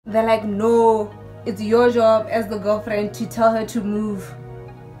they're like, no, it's your job as the girlfriend to tell her to move.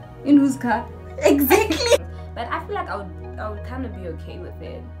 In whose car? Exactly. But I feel like I would kind of be okay with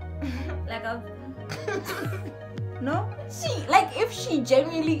it. Like no? If she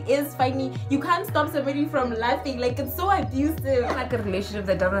genuinely is funny, you can't stop somebody from laughing. Like, it's so abusive. Like a relationship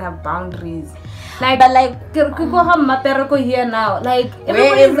that doesn't have boundaries. Like, but like, here now. Like,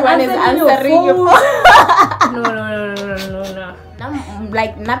 where everyone is answering your phone. No.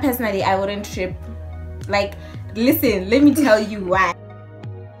 Like, not personally, I wouldn't trip. Like, listen, let me tell you why.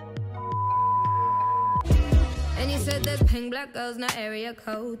 Said there's pink black girls, not area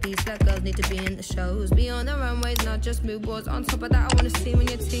code. These black girls need to be in the shows. Be on the runways, not just mood boards. On top of that, I wanna see when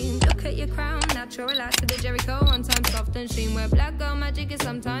your team. Look at your crown, natural relax to the Jericho. One time soft and sheen, where black girl magic is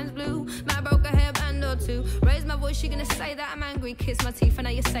sometimes blue. Man broke a hairband or two. Raise my voice, she gonna say that I'm angry. Kiss my teeth, and now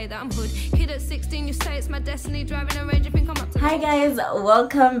you say that I'm hood. Kid at 16, you say it's my destiny. Driving a Range, you think I'm up to. Hi guys,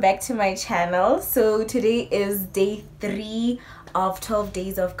 welcome back to my channel. So today is day 3 of 12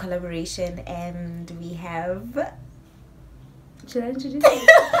 days of collaboration, and we have. Should I introduce you?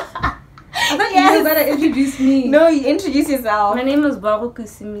 I thought you were gonna introduce me. No, you introduce yourself. My name is Boaro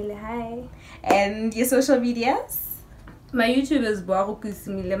Kusimile. Hi. And your social medias? My YouTube is Boaro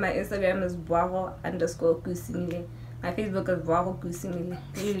Kusimile. My Instagram is Boaro_Kusimile. My Facebook is Boaro Kusimile.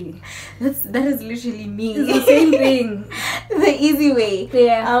 Really? That is literally me. It's the same thing. The easy way.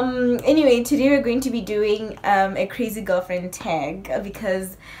 Yeah. Anyway, today we're going to be doing a crazy girlfriend tag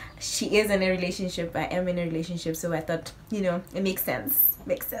because she is in a relationship, I am in a relationship, so I thought, it makes sense.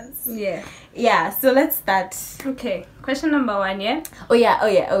 Yeah, so let's start. Okay, question number 1, yeah?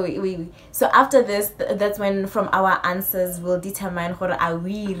 Wait. So after this, that's when from our answers we'll determine whether are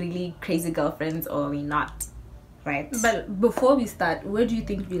we really crazy girlfriends or are we not, right? But before we start, where do you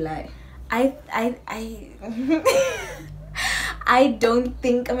think we lie? I don't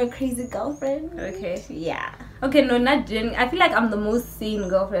think I'm a crazy girlfriend. Okay. Yeah. Okay, no, not Jenny. I feel like I'm the most sane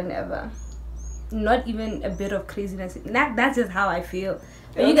girlfriend ever. Not even a bit of craziness. That's just how I feel.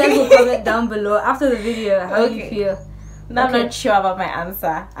 Okay. You guys will comment down below after the video how you feel. No, I'm not sure about my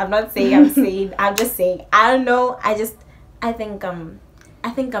answer. I'm not saying I'm sane. I'm just saying I don't know. I think I'm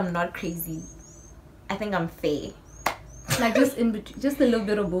not crazy. I think I'm fair. Like just in between, just a little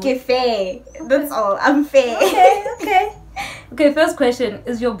bit of both. Okay, fair. That's all. I'm fair. Okay. Okay, first question.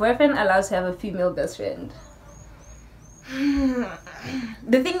 Is your boyfriend allowed to have a female best friend?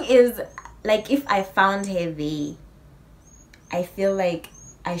 The thing is, like, if I found her there, I feel like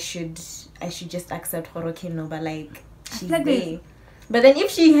I should just accept her, okay, no, but like, she's like there. But then if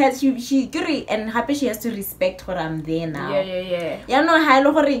she and happy she has to respect her, I'm there now.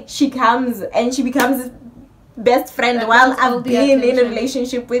 Yeah. She comes and she becomes best friend while I've been in a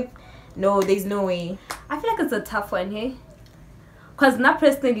relationship with. No, there's no way. I feel like it's a tough one, hey? Because not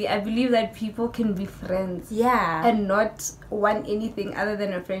personally, I believe that people can be friends. Yeah. And not want anything other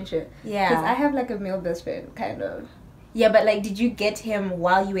than a friendship. Yeah. Because I have like a male best friend, kind of. Yeah, but like, did you get him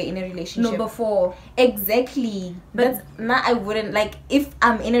while you were in a relationship? No, before. Exactly. But I wouldn't. Like, if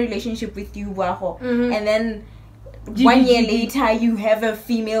I'm in a relationship with you, Waho, and then 1 year later you have a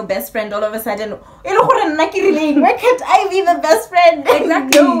female best friend, all of a sudden, why can't I be the best friend?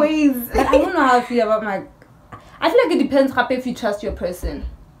 Exactly. No ways. But I don't know how I feel about my... I feel like it depends if you trust your person.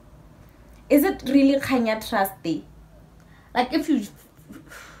 Is it really kanya trusty? Like if you...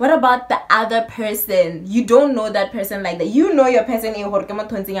 What about the other person? You don't know that person like that. You know your person,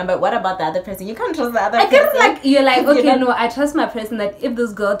 but what about the other person? You can't trust the other person. I guess like you're like, okay, no, I trust my person that if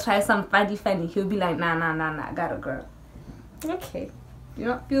this girl tries some funny, he'll be like, nah, I got a girl. Okay. You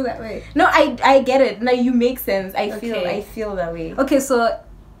don't feel that way? No, I get it. Now you make sense. I feel that way. Okay, so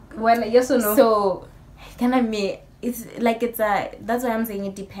yes or no? So can I make that's why I'm saying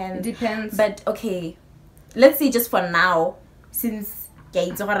it depends. It depends. But okay, let's say just for now, since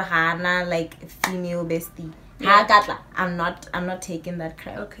like female bestie. Yeah. I'm not taking that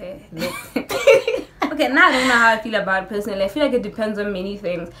crap. Okay. Nope. Okay, now I don't know how I feel about it personally. I feel like it depends on many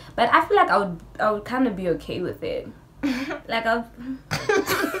things. But I feel like I would kind of be okay with it. Like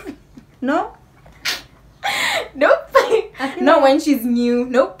No? Nope. Not when she's new.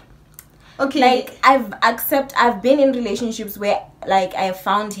 Nope. Okay. Like I've been in relationships where like I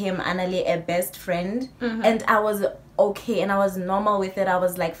found him Annalie a best friend, and I was okay and I was normal with it. I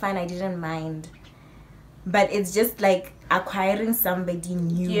was like fine, I didn't mind. But it's just like acquiring somebody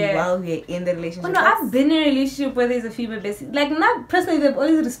new while we're in the relationship. Oh no, I've been in a relationship where there's a female bestie. Like not personally, they've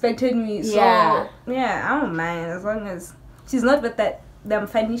always respected me. So yeah, I don't mind as long as she's not with them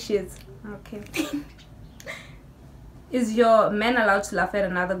funny shits. Okay. Is your man allowed to laugh at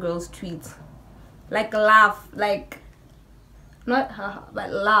another girl's tweets? Like laugh, like Not haha,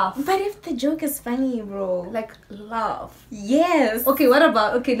 but laugh. But if the joke is funny, bro. Like, laugh. Yes. Okay, what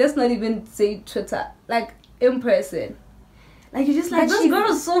about, okay, let's not even say Twitter. Like, in person. Like, you're just like, this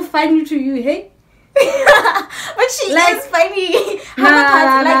girl is so funny to you, hey? But she is funny.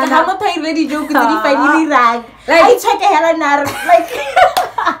 How much lady joke is really funny rag. Like, I check a hell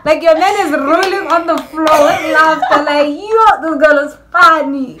like your man is rolling on the floor with laughter. Like, yo, this girl is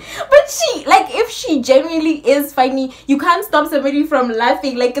funny. But she, like, if she genuinely is funny, you can't stop somebody from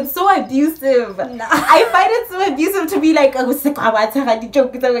laughing. Like, it's so abusive. Nah. I find it so abusive to be like, oh,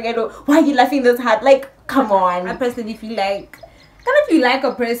 why are you laughing this hard? Like, come on. I personally feel like, kind of, if you like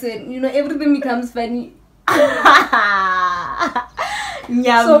a person, you know, everything becomes funny.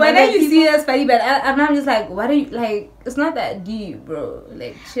 Yeah, so whenever you see us funny, but I'm just like, what are you, like, it's not that deep, bro.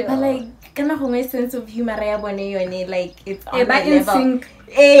 Like, chill. But like, kind of my sense of humor, like, it's on back the in level. sync.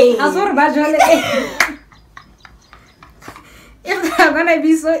 Hey. If they're gonna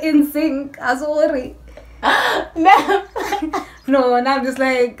be so in sync, I'm sorry. No, and I'm just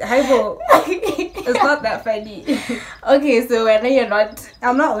like, hypo. It's not that funny. Okay, so when you're not,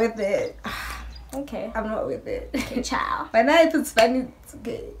 I'm not with it. Okay. I'm not with it. Okay, ciao. But now if it's funny, it's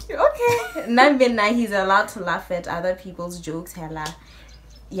okay. Okay. Now he's allowed to laugh at other people's jokes, hella.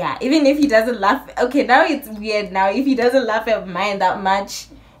 Yeah, even if he doesn't laugh. Okay, now it's weird now. If he doesn't laugh at mine that much,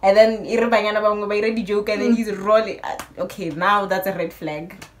 and then the joke, and then he's rolling. Okay, now that's a red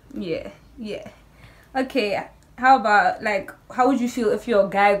flag. Yeah. Okay, how about, like, how would you feel if you're a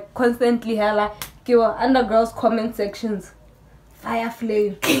guy constantly hella under girls' comment sections? Fire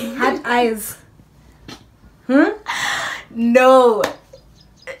flame, hot eyes. No.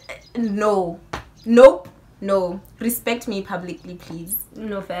 Nope. No. Respect me publicly, please.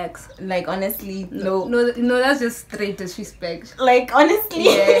 No facts. Like, honestly, no. No, that's just straight disrespect. Like, honestly.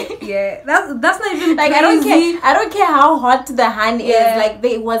 Yeah. That's not even like, crazy. I don't care how hot the hand is. Like,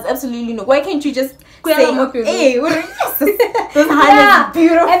 there was absolutely no. Why can't you just say, hey, this hand is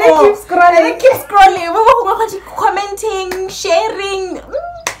beautiful. And then keep scrolling. Commenting, sharing.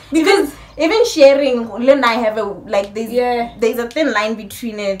 Because even sharing, Lynn and I have there's a thin line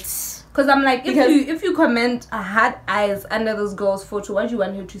between it. Because I'm like, if you comment a hard eyes under this girl's photo, what do you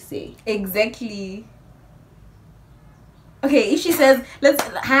want her to say? Exactly. Okay, if she says,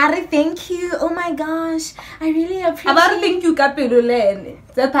 Harry, thank you. Oh my gosh, I really appreciate. About thank you, Kapelule.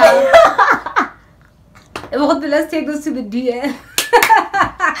 That's how. Let's take this to the DM.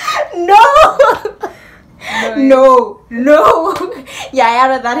 No.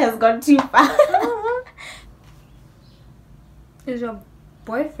 Yeah, that has gone too far. Is your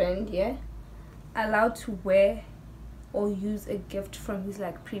boyfriend allowed to wear or use a gift from his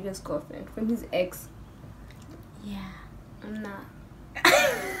previous girlfriend, from his ex? Yeah. Nah.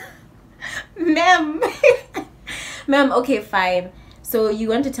 Ma'am, okay, fine. So you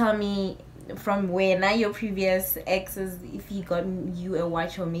want to tell me from where now your previous exes, if he got you a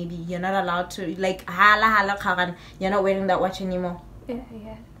watch, or maybe you're not allowed to, you're not wearing that watch anymore?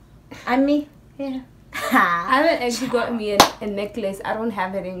 Yeah. And me? Yeah. I haven't actually got me a necklace. I don't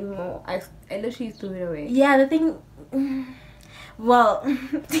have it anymore. I literally threw it away. Yeah, the thing. Well, the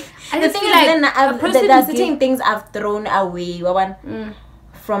thing is, there are certain things I've thrown away.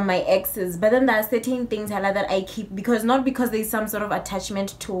 From my exes, but then there are certain things that I keep because there's some sort of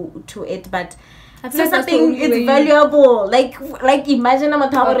attachment to it, but so something it's valuable. Like imagine I'm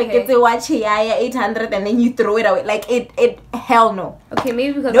gets a watch here 800 and then you throw it away. Like it hell no. Okay,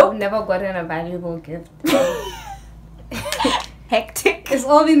 maybe because I've never gotten a valuable gift. Hectic. It's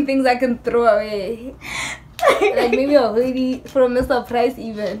all been things I can throw away. Like maybe a hoodie from Mr. Price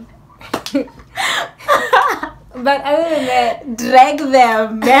even. But other than that, drag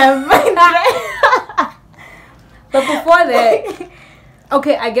them, ma'am. But before that,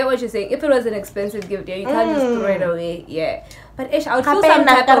 okay, I get what you're saying. If it was an expensive gift, you can't just throw it away. Yeah. But I would feel some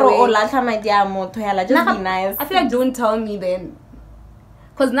type of way. Just be nice. I feel like don't tell me then.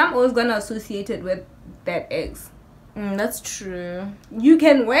 Because now I'm always going to associate it with that ex. That's true. You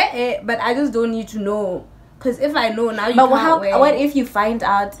can wear it, but I just don't need to know. Because if I know now, you can't wear it. What if you find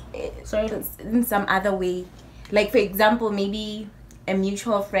out in some other way? Like, for example, maybe a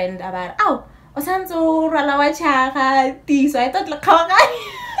mutual friend about, so I thought,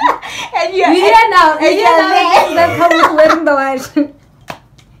 and you're here now. That's how we're wearing the watch.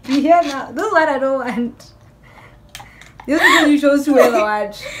 You hear now. This is what I don't want. This is when you chose to wear the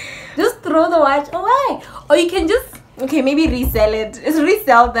watch. Just throw the watch away. Or you can just... Okay, maybe resell it. Just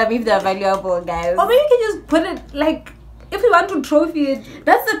resell them if they're valuable, guys. Or maybe you can just put it, if you want to trophy it.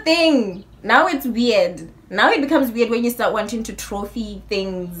 That's the thing. Now it's weird. Now it becomes weird when you start wanting to trophy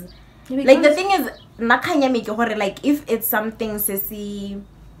things. Like the thing is, nakanya make like if it's something sissy,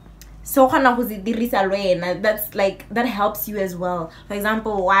 so that's like that helps you as well. For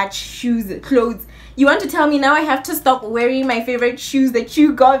example, watch, shoes, clothes. You want to tell me now I have to stop wearing my favorite shoes that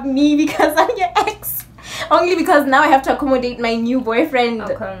you got me because I'm your ex, only because now I have to accommodate my new boyfriend?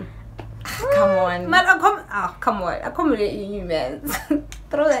 Okay. Come on, Man, come on, accommodate you, man.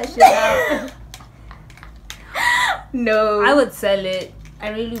 Throw that shit out. No, I would sell it. I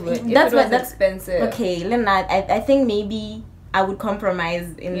really would. That's expensive. Okay, Lena, I think maybe I would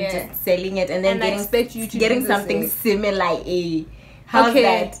compromise in just selling it and then getting something similar. How's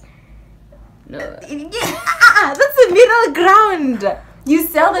that? No. That's a middle ground. You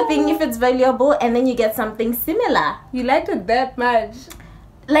sell the thing if it's valuable and then you get something similar. You liked it that much.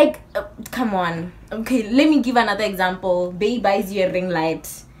 Like, come on. Okay, let me give another example. Bae buys you a ring light.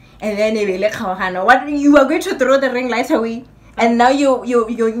 And then what, you are going to throw the ring light away? And now your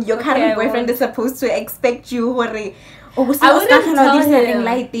current boyfriend is supposed to expect you. I wouldn't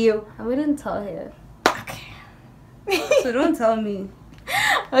tell her. Okay. So don't tell me.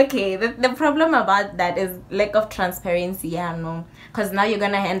 Okay, the problem about that is lack of transparency. Yeah, no, because now you're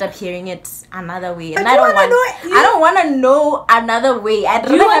gonna end up hearing it another way, and I don't want to know another way. I'd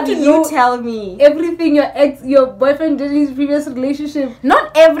rather have you tell me everything your boyfriend did in his previous relationship.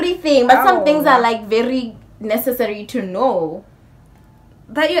 Not everything, but some things are like very necessary to know.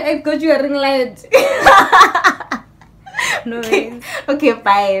 That your ex got you a ring light. No. Okay,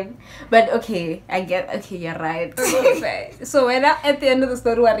 fine. But okay, you're right. Okay, fine. So when at the end of the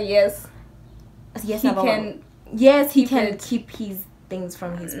story, he can keep his things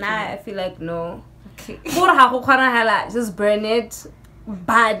from his. I feel like no. Okay. Just burn it.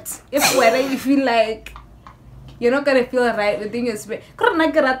 But if whether you feel like you're not gonna feel right within your spirit,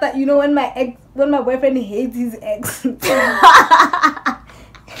 you know, when my boyfriend hates his ex,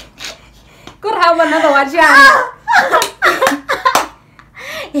 could have another watch.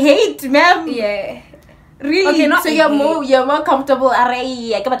 Hate, ma'am. Yeah. Really? Okay, so you're more comfortable.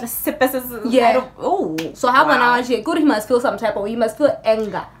 Yeah. Oh. So how about now? He must feel some type of. He must feel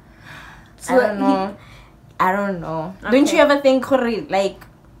anger. So I don't know. Okay. Don't you ever think like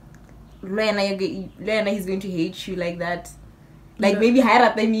Lena he's going to hate you like that? Like maybe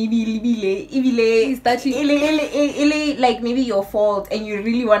like maybe your fault and you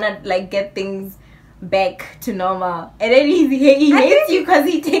really wanna like get things back to normal, and then he hates you because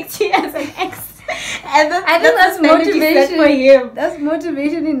he takes you as an ex. And I think that's motivation for him. That's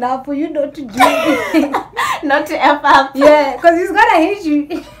motivation enough for you not to do anything. Not to F up. Yeah, because he's gonna hate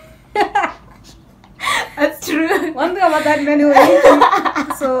you. That's true. One thing about that man who hates you.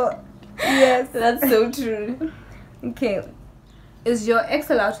 So yes, that's so true. Okay, is your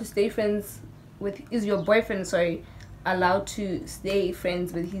ex allowed to stay friends with? Is your boyfriend allowed to stay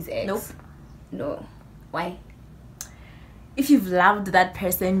friends with his ex? Nope. No. Why? If you've loved that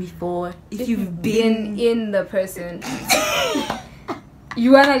person before, if you've been in the person,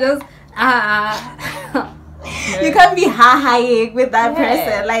 you wanna just you can't be ha-ha-ing with that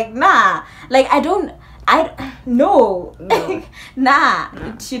person. Like, nah. Like, no. Nah.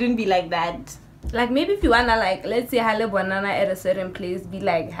 It shouldn't be like that. Like, maybe if you wanna, like, let's say Hale Banana at a certain place, be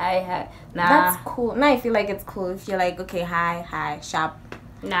like, hi. Nah. That's cool. Nah, I feel like it's cool if you're like, okay, hi, sharp.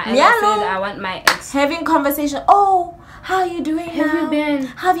 Nah, as I said, I want my ex. Having conversation. Oh, how are you doing now?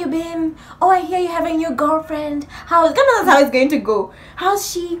 Have you been? Oh, I hear you have a new girlfriend. That's how it's going to go. How's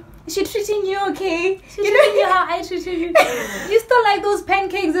she? Is she treating you okay? She's treating you how I treated you. You still like those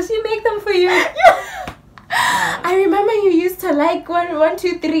pancakes? Does she make them for you? I remember you used to like 1,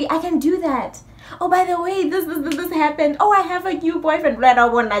 2, 3. I can do that. Oh, by the way, this happened. Oh, I have a new boyfriend. Right, I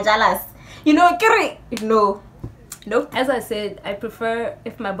want jealous. You know, no. Nope. As I said, I prefer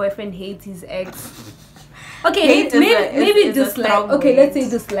if my boyfriend hates his ex. Okay, maybe dislike. Okay, let's say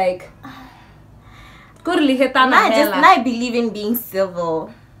dislike. I believe in being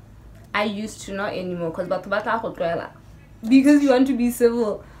civil. I used to, not anymore, because you want to be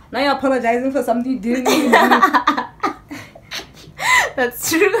civil. Now you're apologizing for something you didn't even do.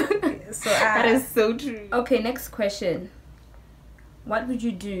 That's true. So that is so true. Okay, next question. What would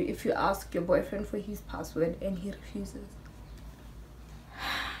you do if you ask your boyfriend for his password and he refuses?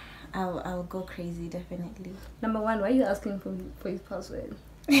 I'll go crazy, definitely. Number one, why are you asking for his password?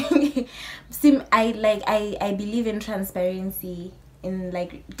 I believe in transparency. In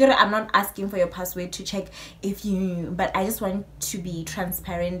like, I'm not asking for your password to check if you, but I just want to be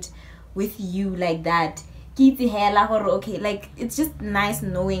transparent with you like that. Okay, like it's just nice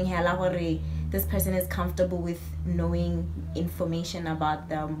knowing this person is comfortable with knowing information about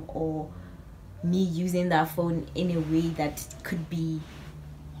them, or me using their phone in a way that could be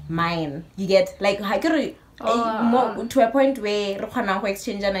mine. You get like to a point where we can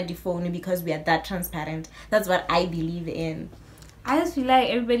exchange on the phone because we are that transparent. That's what I believe in. I just feel like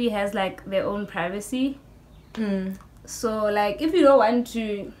everybody has like their own privacy. So like if you don't want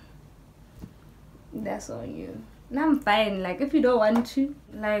to, that's on you. No, I'm fine. Like if you don't want to,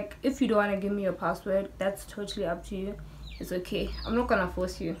 give me your password, that's totally up to you. It's okay. I'm not gonna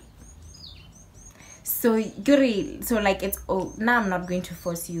force you. So like it's now I'm not going to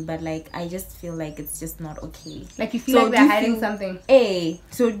force you, but like I just feel like it's just not okay. Like you feel like they're hiding something.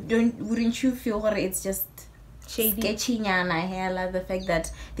 So wouldn't you feel that it's just shady, sketchy like the fact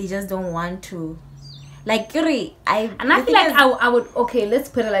that they just don't want to, like I feel like I would, okay, let's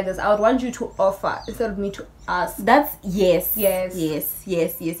put it like this, I would want you to offer instead of me to ask. That's yes.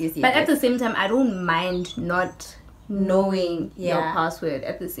 But at the same time, I don't mind not knowing your password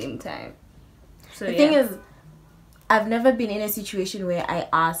at the same time. So the thing is, I've never been in a situation where I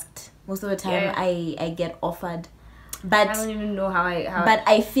asked. Most of the time I get offered, but I don't even know how but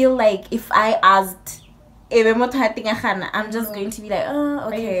I feel like if I asked, I'm just going to be like, oh,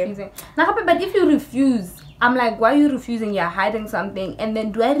 okay. But if you refuse, I'm like, why are you refusing? You're hiding something. And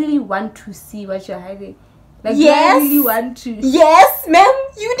then do I really want to see what you're hiding? Like, yes. Do I really want to? Yes, ma'am.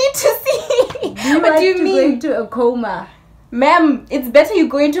 You need to see. What do you mean? Go into a coma? Ma'am, it's better you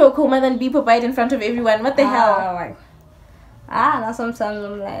go into a coma than be provide in front of everyone. What the hell? Now sometimes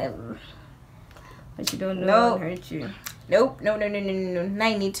I'm like, but you don't know it hurt you. Nope. No. Now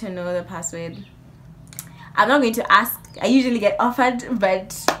I need to know the password. I'm not going to ask. I usually get offered,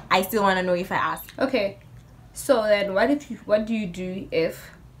 but I still want to know if I ask. Okay. So then what do you do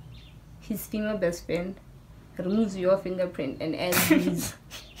if his female best friend removes your fingerprint and adds his?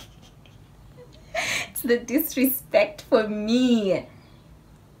 It's the disrespect for me.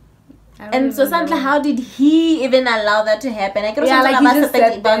 And so Sandla, how did he even allow that to happen? I he just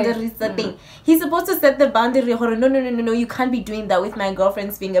set the boundaries. The thing he's supposed to set the boundary. No, you can't be doing that with my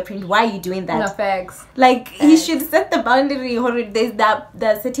girlfriend's fingerprint. Why are you doing that? No, facts. Like he should set the boundary. There's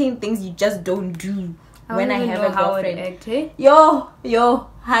certain things you just don't do when I have a girlfriend. Yo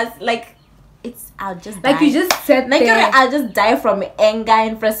has like it's I'll just like die. You just said like I'll just die from anger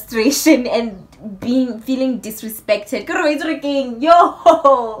and frustration and feeling disrespected.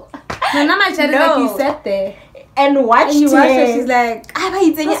 Yo. No, like you sat there and watched her. She's like, I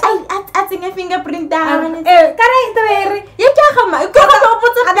think a fingerprint down. I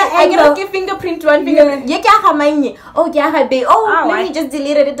cannot give fingerprint to one finger. Let me just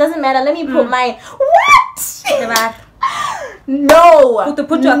delete it. It doesn't matter. Let me put mine. What? No.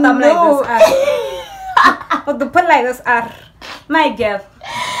 Put your thumb like this. Put like this. My girl.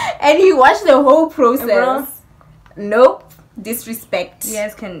 And he watched the whole process. Nope. Disrespect. You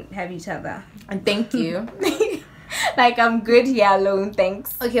guys can have each other. And thank you. Like I'm good here alone,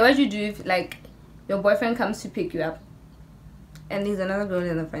 thanks. Okay, what do you do if like your boyfriend comes to pick you up and there's another girl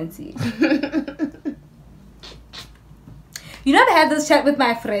in the front seat? You never had this chat with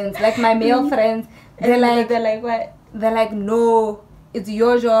my friends, like my male friends. They're like what? They're like, no, it's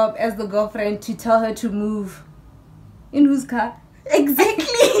your job as the girlfriend to tell her to move. In whose car?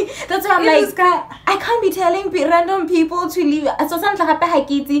 Exactly. That's why I'm like, I can't be telling random people to leave. So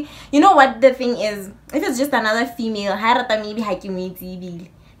you know what the thing is? If it's just another female, let's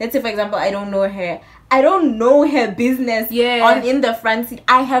say for example, I don't know her business on in the front seat.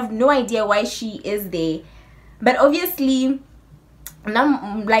 I have no idea why she is there. But obviously,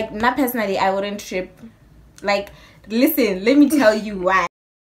 not personally, I wouldn't trip. Like, listen, let me tell you why.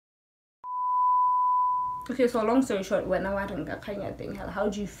 Okay, so long story short, when I was in that thing, how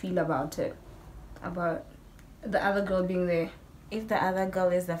do you feel about it? About the other girl being there? If the other girl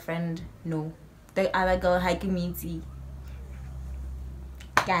is a friend, no. The other girl hiking me tea.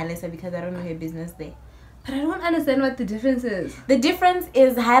 Yeah, listen, because I don't know her business there. But I don't understand what the difference is. The difference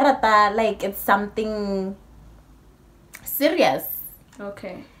is harata, like it's something serious.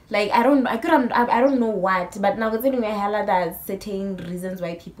 Okay. Like I don't know what, but now it's anyway there's certain reasons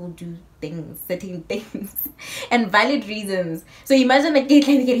why people do certain things and valid reasons. So imagine a kid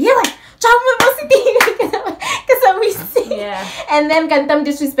like and then Kantam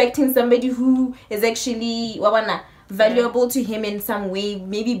disrespecting somebody who is actually valuable to him in some way,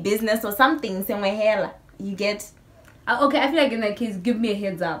 maybe business or something. You get okay, I feel like in that case, give me a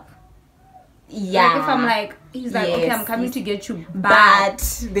heads up. Yeah. Like if I'm like, he's like, okay, I'm coming to get you, but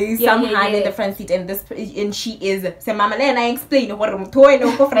there's some hand in the front seat, and she is. So mama, and I explain what I'm doing.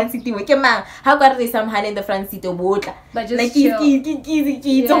 No front seat. How got there some hand in the front seat? But just like chill.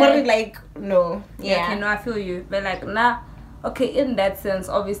 Like no. Yeah. Okay, no, I feel you. But like okay, in that sense,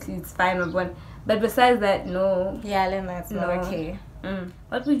 obviously it's fine with one. But besides that, no. Yeah, then that's not okay.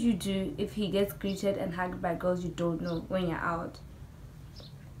 What would you do if he gets greeted and hugged by girls you don't know when you're out?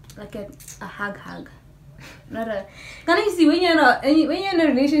 Like a hug. Not a. Can you see when you're in a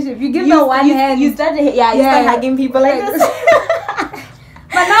relationship, you give the one hand. You start hugging people like this.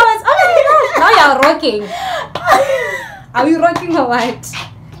 But now it's now you're rocking. Are we rocking or what?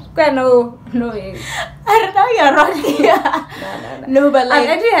 No way. I don't know, you're rocking. No, but like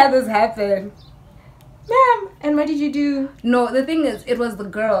I've actually had this happen. Ma'am, and what did you do? No, the thing is, it was the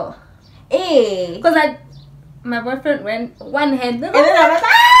girl. Hey. Because my boyfriend went one hand. And then I was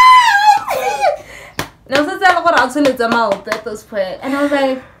like, and I was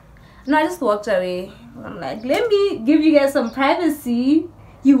like, no, I just walked away. I'm like, let me give you guys some privacy.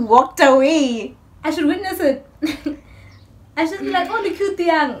 You walked away. I should witness it. I should be like, oh, the cute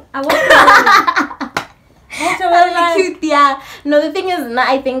young. I walked away. Like, cute, yeah. No, the thing is,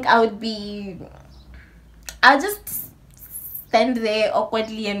 I think I'll just stand there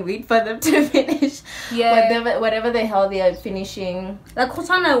awkwardly and wait for them to finish. Yeah. Whatever the hell they are finishing. Like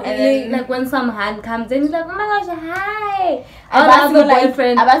Motswana, like when some hand comes in, he's like, oh my gosh, hi. About me like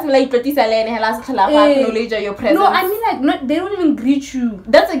acknowledge your presence. No, I mean like they don't even greet you.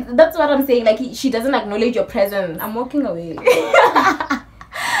 That's what I'm saying. Like she doesn't acknowledge your presence. I'm walking away.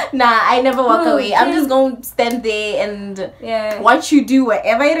 Nah, I never walk away. I'm just going to stand there and watch you do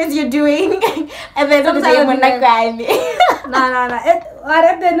whatever it is you're doing. And then sometimes I'm not crying. Nah.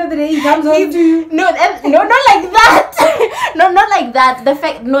 At the end of the day, he comes home to you. No, not like that. No, not like that. The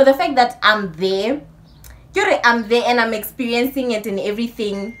fact that I'm there. I'm there and I'm experiencing it and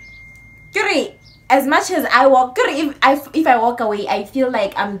everything. As much as I walk, if I walk away, I feel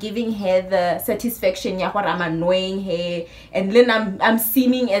like I'm giving her the satisfaction. Yeah, what I'm annoying her, and then I'm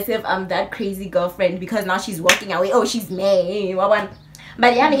seeming as if I'm that crazy girlfriend because now she's walking away. Oh, she's me.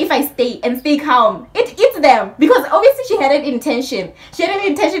 But yeah, if I stay calm, it eats them because obviously she had an intention. She had an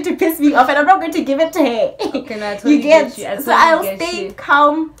intention to piss me off, and I'm not going to give it to her. Okay, no, I totally get you. So I'll stay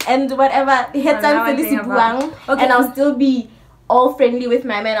calm and whatever. And I'll still be all friendly with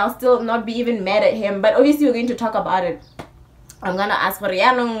my man. I'll still not be even mad at him, but obviously we're going to talk about it. I'm gonna ask for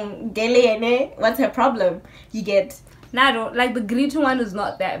what's her problem? You get like the greeting one is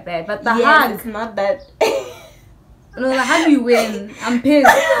not that bad, but the hug, hug it's not that. No, the hug you win. I'm pissed.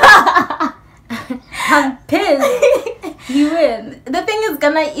 I'm pissed. You win. The thing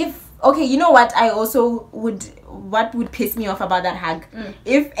is, okay, you know what? I also what would piss me off about that hug?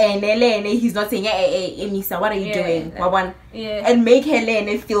 If he's not saying, hey, Emisa, what are you doing? And make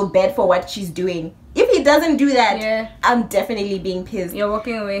her feel bad for what she's doing. If he doesn't do that, I'm definitely being pissed. You're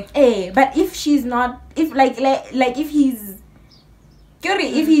walking away. But if she's not, if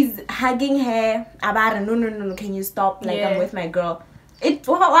if he's hugging her, no, can you stop? Like, I'm with my girl. That's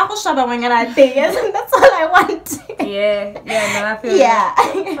all I want. No, I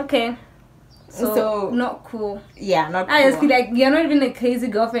feel okay. So not cool. Yeah, not cool. I just feel like you're not even a crazy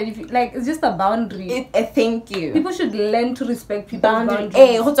girlfriend. If you, like, it's just a boundary. Thank you. People should learn to respect people's boundaries.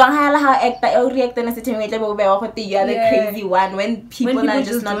 You're the crazy one when people are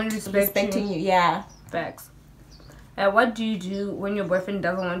just not respecting you. Yeah. Facts. What do you do when your boyfriend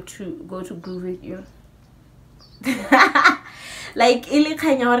doesn't want to go to groove with you? Like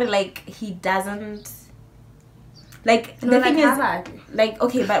he doesn't. Like the thing is, like,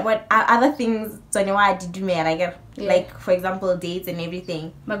 okay, but what other things? Like for example, dates and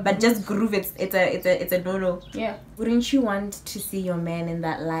everything. But just groove, it's a no. Yeah. Wouldn't you want to see your man in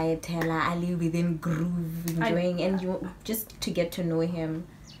that light, Ali within groove, enjoying, and you just to get to know him?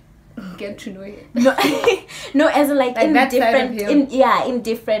 Get to know him. No, as like in different, in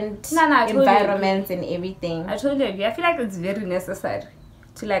different environments and everything. I totally agree. I feel like it's very necessary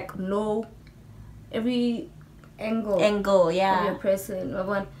to like know every angle of your person.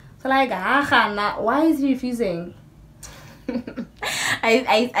 So like, why is he refusing?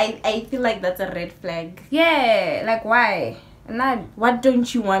 I feel like that's a red flag. Yeah, like why? And what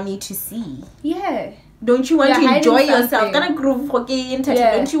don't you want me to see? Yeah. Don't you want to enjoy yourself?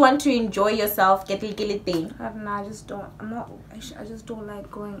 Don't you want to enjoy yourself? Get a thing. I just don't. I just don't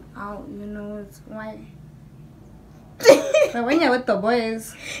like going out. You know, it's why. But when you're with the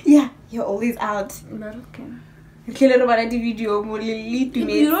boys, you're always out. But okay. You don't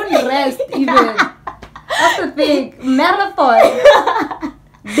rest even. That's the thing. Marathon.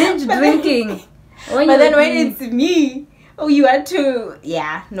 Binge drinking. But then when it's me, you want to.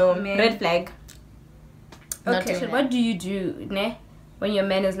 Red flag. Okay, so what do you do, when your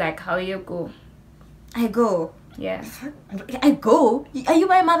man is like, how you go? I go. Yeah. I go? Are you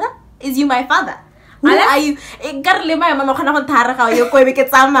my mother? Is you my father? Who are you? Did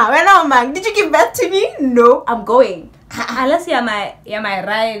you give birth to me? No, I'm going. unless you're my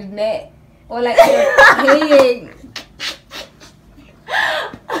ride, ne? Or like you're paying.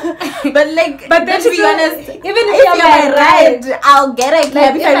 But to be honest, even if you're my ride, I'll get a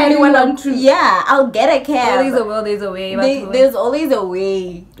cab if I really want to. to. Yeah, I'll get a cab. Always a will, there's a way. There's always a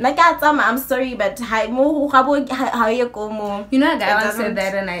way. Like I'm sorry, but how you go? You know, a guy once said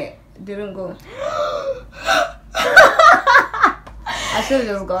that and I didn't go. I should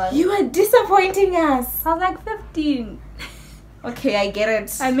have just gone. You are disappointing us. I was like 15. Okay, I get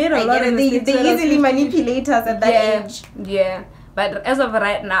it. I made a lot of mistakes. They easily manipulate us at that age. Yeah. But as of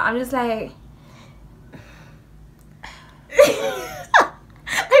right now, I'm just like...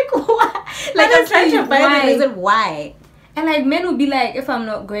 like what? Like I'm trying to find the reason why. And like men will be like, if I'm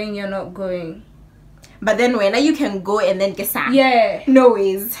not going, you're not going. But then when you can go and then get sacked. Yeah. No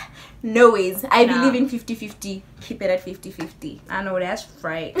ways. I believe in 50-50. Keep it at 50-50. I know, that's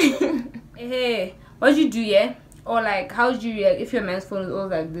right. Hey, what'd you do, yeah? Or like, how'd you react if your man's phone is always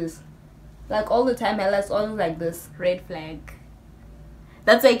like this? Like all the time, it's always like this. Red flag.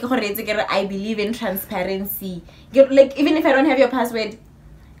 That's why I believe in transparency. Like even if I don't have your password,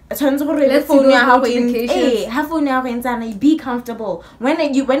 let's see those notifications. Be comfortable. When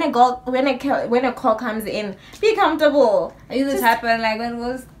a call comes in, be comfortable. I used to happen like when it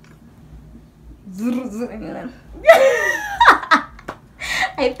was.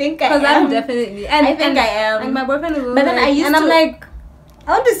 I think I am. Because I'm definitely. I think I am. Like my boyfriend is. But then I'm like,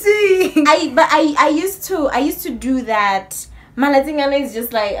 I want to see. I used to do that. Malatingana is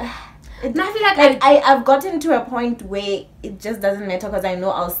just like. I feel like I've gotten to a point where it just doesn't matter because I know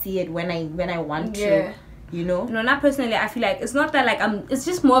I'll see it when I want to. You know? No, not personally. I feel like it's not that like it's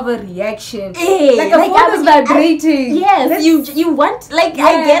just more of a reaction. Hey, like a phone is vibrating. Yes, you want I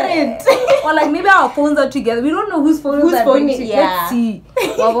get it. Or like maybe our phones are together. We don't know whose phone is vibrating. Let's see.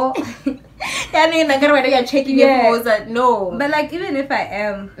 You're checking your phones. No. But like even if I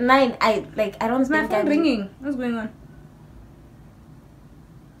am I don't. Is my phone ringing? What's going on?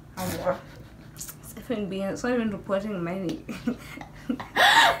 It's not even reporting money.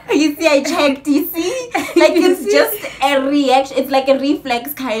 You see, I checked. You see, like it's just a reaction. It's like a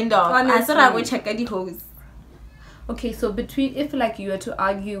reflex kind of. I thought I would check the hose. Okay, so if like you were to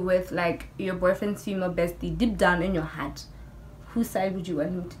argue with like your boyfriend's female bestie, deep down in your heart, whose side would you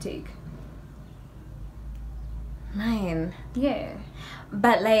want him to take? Mine. Yeah.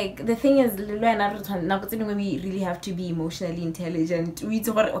 But like the thing is, we really have to be emotionally intelligent. We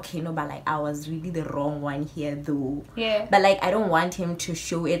thought, okay, no, but like I was really the wrong one here, though. Yeah. But like I don't want him to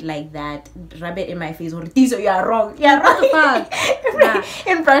show it like that, rub it in my face, or you are wrong. You're wrong.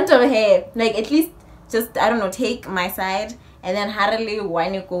 In front of her, like at least just take my side and then hurriedly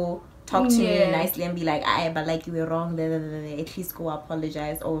when you go talk to me nicely and be like, but like you were wrong. At least go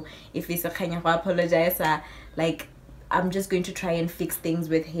apologize, or if it's a kind of apologize, like. I'm just going to try and fix things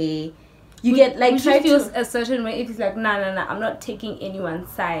with her. You get like try to feel a certain way if it's like no, I'm not taking anyone's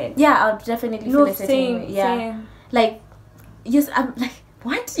side. Yeah, I'll definitely feel a certain way. Yeah, same. Like yes, I'm like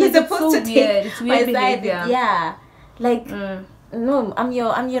what? You're supposed to take it's weird behavior. Side. Yeah, like no, I'm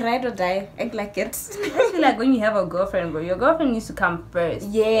your ride or die. Act like it. I feel like when you have a girlfriend, bro, your girlfriend needs to come first.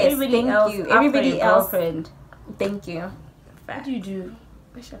 Yes, everybody else. Girlfriend. Thank you. What do you do?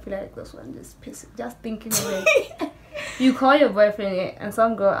 I feel like this one just thinking of it. You call your boyfriend and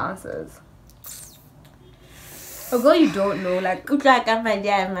some girl answers. A girl you don't know, like it's not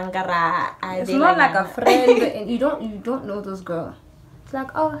like a friend, and you don't know this girl. It's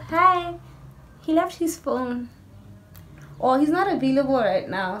like, oh hi, he left his phone, or he's not available right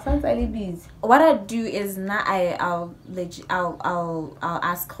now. Sounds like busy. What I do is now I'll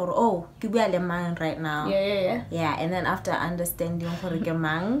ask her, oh, give me a man right now. Yeah, and then after understanding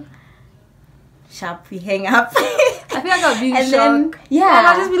her sharp, we hang up. I feel like I'll be and shocked. Then,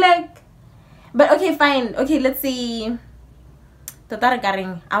 I'll just be like, but okay, fine. Okay, let's see. I want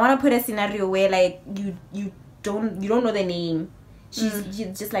to put a scenario where like you don't know the name. She's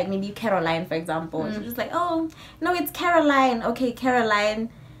just like maybe Caroline, for example. She's just like, oh no, it's Caroline. Okay, Caroline.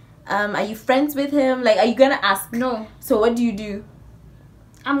 Are you friends with him? Like, are you gonna ask? No. So what do you do?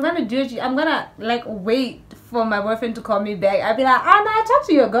 I'm gonna do it. I'm gonna like wait for my boyfriend to call me back. I'll be like, I talked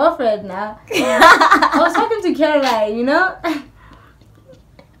to your girlfriend now. I was talking to Caroline, you know? I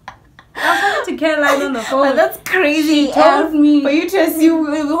was talking to Caroline on the phone. But that's crazy. She told me. For you to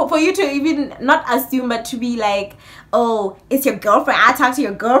assume, for you to even not assume, but to be like, oh, it's your girlfriend. I talk to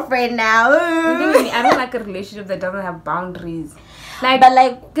your girlfriend now. I don't like a relationship that doesn't have boundaries. Like, but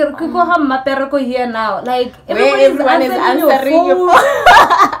like, here now. Like, everyone is answering your phone.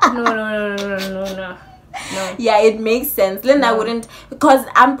 No. Yeah, it makes sense. Then I wouldn't, because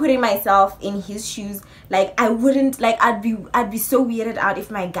I'm putting myself in his shoes. Like I wouldn't, like I'd be so weirded out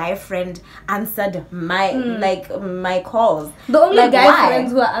if my guy friend answered my my calls. The only like, guy why?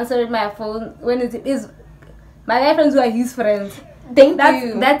 friends who are answering my phone when it is my guy friends who are his friends. Thank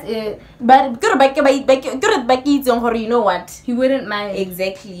you. That's it. But you know what? He wouldn't mind.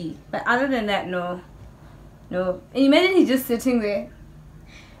 Exactly. But other than that, no. And imagine he's just sitting there,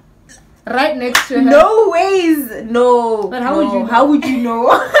 right next to her. No ways. No. But how would you know? How would you know?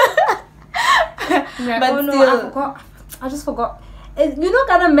 Like, but oh no, still. I forgot. I just forgot. You know,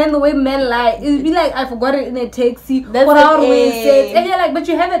 kind of men, the way men lie, it'd be like, I forgot it in a taxi. That's and you're like, but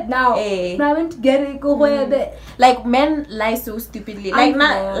you have it now. No, I went to get it. Go where there. Like men lie so stupidly. Like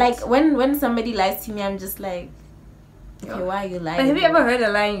not like when somebody lies to me, I'm just like, okay, why are you lying? But have you ever heard a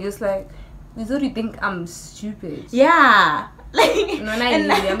lie and you're just like, you thought you think I'm stupid? Yeah. Like no, not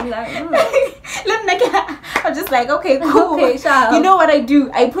really. I'm like, I'm just like, okay, cool. Okay, you know what I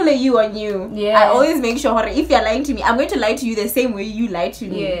do? I pull a you on you. Yeah. I always make sure if you're lying to me, I'm going to lie to you the same way you lie to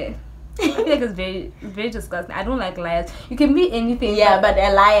me. Yeah. I feel like it's very disgusting. I don't like liars. You can be anything. Yeah, but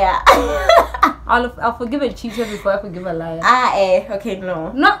a liar. I'll forgive a cheater before I forgive a liar. Okay,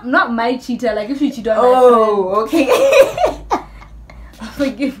 no. Not my cheater. Like if you cheat on my friend. Okay.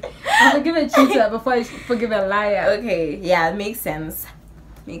 I'll forgive a cheater before I forgive a liar. Okay, yeah, makes sense.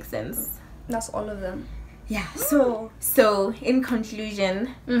 That's all of them. Yeah. So in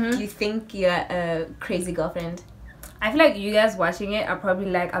conclusion, do you think you're a crazy girlfriend? I feel like you guys watching it are probably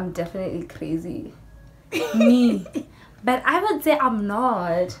like, I'm definitely crazy. Me. But I would say I'm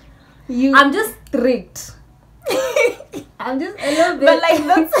not. I'm just strict. I'm just a little bit. But like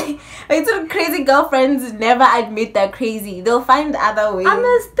that's like crazy girlfriends never admit they're crazy. They'll find other ways. I'm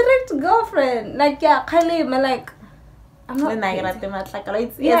a strict girlfriend. Like yeah, like I'm not.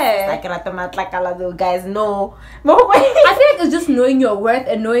 Guys, no. I feel like it's just knowing your worth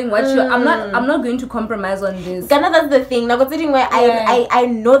and knowing what you. I'm not going to compromise on this. That's the thing. Now considering where I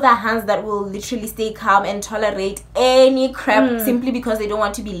know the hands that will literally stay calm and tolerate any crap simply because they don't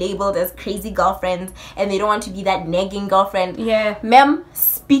want to be labeled as crazy girlfriends and they don't want to be that nagging girlfriend. Yeah. Ma'am,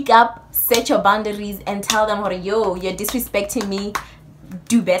 speak up, set your boundaries and tell them, yo, you're disrespecting me.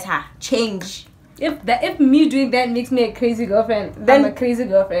 Do better. Change. If me doing that makes me a crazy girlfriend, then I'm a crazy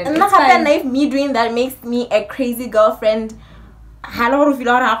girlfriend. And if me doing that makes me a crazy girlfriend, how do you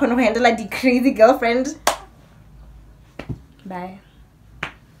feel how to handle like the crazy girlfriend? Bye.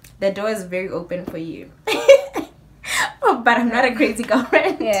 The door is very open for you. But I'm not a crazy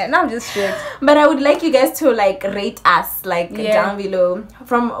girlfriend. Yeah, no, I'm just strict. But I would like you guys to like rate us down below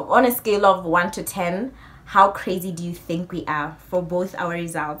from on a scale of 1 to 10. How crazy do you think we are for both our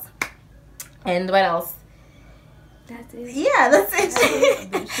results? And what else? That's it. Yeah, that's it.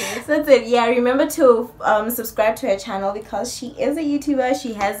 That's it. Yeah, remember to subscribe to her channel because she is a YouTuber.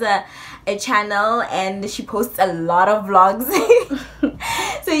 She has a channel and she posts a lot of vlogs.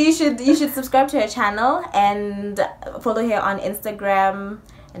 So you should subscribe to her channel and follow her on Instagram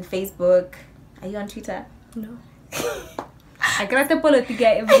and Facebook. Are you on Twitter? No. I got the politica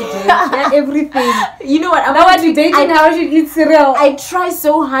every day. Yeah, everything. You know what? Now I'm debating how I should eat cereal. I try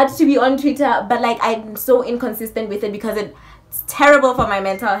so hard to be on Twitter, but like I'm so inconsistent with it because it's terrible for my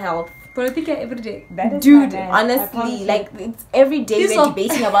mental health. Politica every day. Dude, honestly, like it's every day we're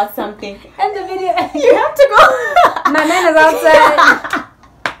debating about something. And the video. You have to go. My man is outside.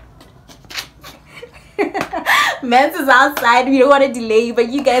 Men's is outside. We don't want to delay you, but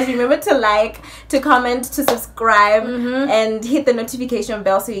you guys remember to like, to comment, to subscribe, and hit the notification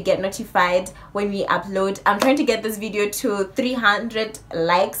bell so you get notified when we upload. I'm trying to get this video to 300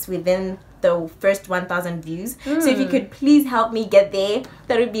 likes within the first 1,000 views. So if you could please help me get there,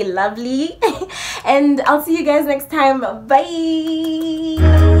 that would be lovely. And I'll see you guys next time.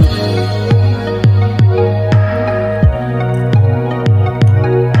 Bye.